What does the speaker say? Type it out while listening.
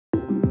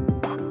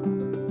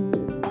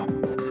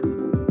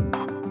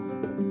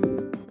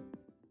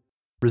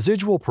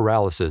Residual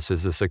paralysis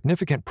is a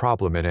significant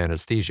problem in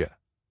anesthesia.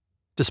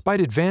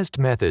 Despite advanced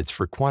methods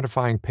for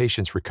quantifying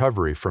patients'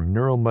 recovery from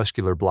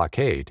neuromuscular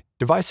blockade,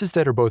 devices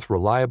that are both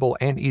reliable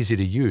and easy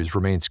to use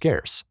remain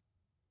scarce.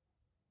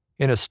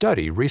 In a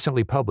study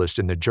recently published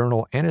in the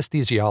journal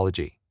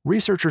Anesthesiology,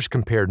 researchers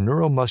compared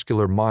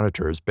neuromuscular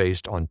monitors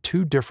based on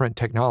two different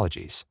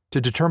technologies to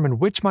determine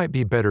which might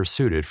be better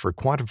suited for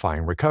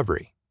quantifying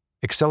recovery: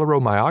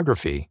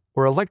 acceleromyography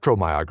or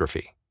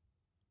electromyography.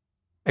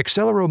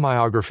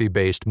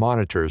 Acceleromyography-based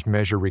monitors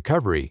measure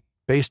recovery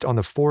based on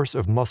the force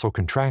of muscle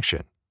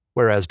contraction,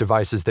 whereas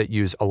devices that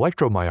use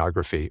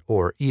electromyography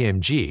or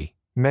EMG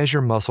measure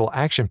muscle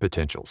action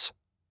potentials.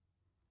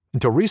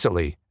 Until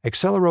recently,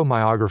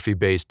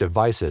 acceleromyography-based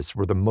devices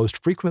were the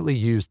most frequently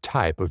used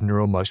type of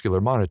neuromuscular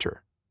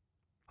monitor.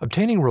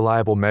 Obtaining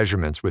reliable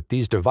measurements with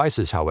these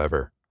devices,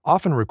 however,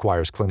 often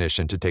requires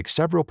clinicians to take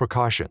several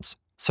precautions,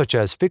 such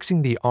as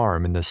fixing the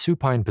arm in the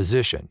supine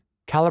position,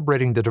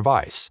 calibrating the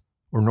device,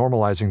 or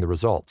normalizing the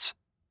results.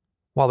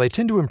 While they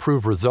tend to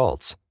improve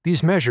results,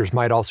 these measures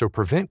might also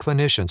prevent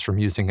clinicians from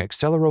using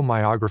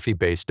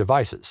acceleromyography-based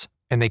devices,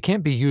 and they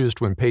can't be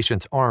used when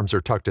patients' arms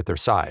are tucked at their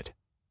side.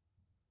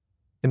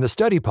 In the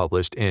study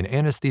published in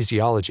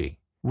Anesthesiology,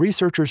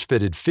 researchers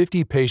fitted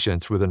 50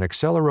 patients with an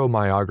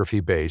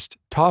acceleromyography-based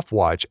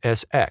TOF-Watch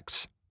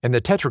SX and the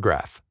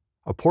Tetragraph,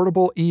 a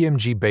portable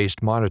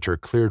EMG-based monitor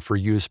cleared for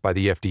use by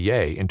the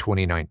FDA in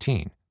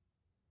 2019.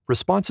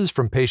 Responses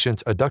from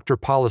patients' adductor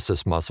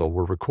pollicis muscle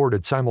were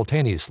recorded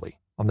simultaneously,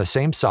 on the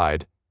same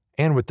side,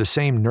 and with the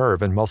same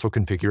nerve and muscle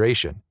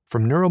configuration,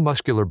 from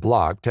neuromuscular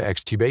block to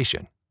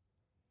extubation.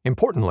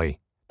 Importantly,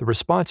 the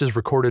responses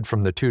recorded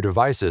from the two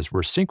devices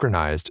were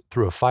synchronized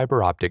through a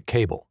fiber optic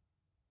cable.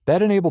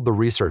 That enabled the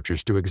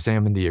researchers to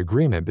examine the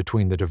agreement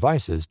between the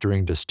devices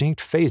during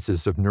distinct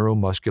phases of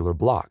neuromuscular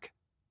block.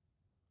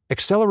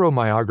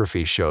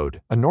 Acceleromyography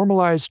showed a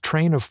normalized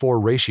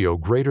train-of-4 ratio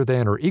greater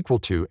than or equal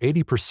to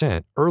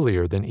 80%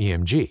 earlier than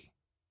EMG.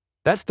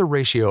 That's the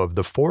ratio of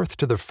the fourth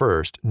to the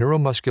first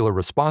neuromuscular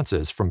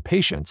responses from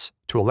patients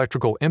to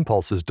electrical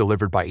impulses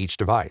delivered by each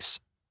device.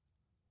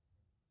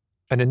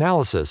 An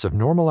analysis of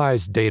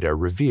normalized data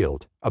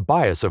revealed a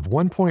bias of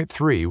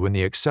 1.3 when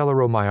the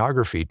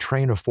acceleromyography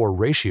train-of-4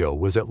 ratio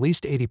was at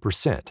least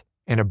 80%,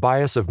 and a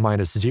bias of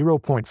minus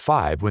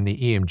 0.5 when the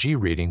EMG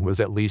reading was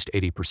at least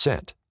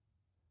 80%.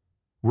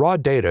 Raw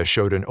data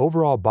showed an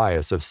overall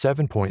bias of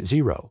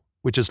 7.0,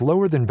 which is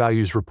lower than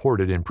values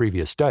reported in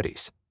previous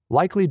studies,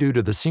 likely due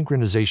to the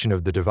synchronization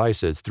of the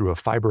devices through a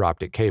fiber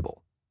optic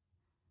cable.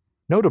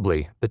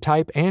 Notably, the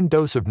type and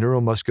dose of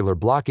neuromuscular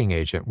blocking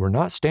agent were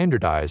not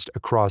standardized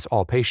across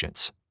all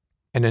patients.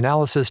 An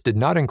analysis did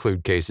not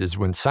include cases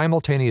when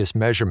simultaneous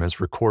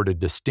measurements recorded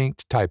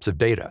distinct types of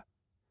data.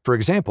 For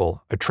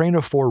example, a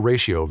train-of-4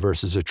 ratio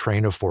versus a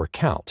train-of-4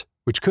 count,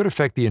 which could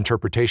affect the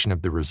interpretation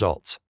of the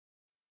results.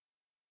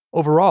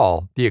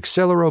 Overall, the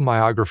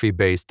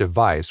acceleromyography-based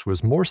device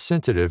was more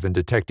sensitive in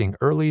detecting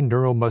early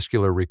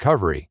neuromuscular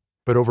recovery,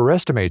 but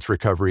overestimates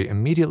recovery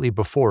immediately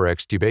before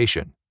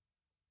extubation.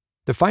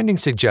 The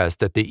findings suggest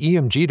that the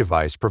EMG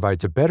device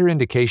provides a better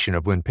indication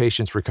of when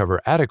patients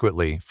recover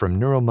adequately from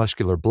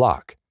neuromuscular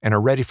block and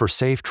are ready for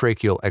safe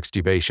tracheal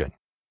extubation.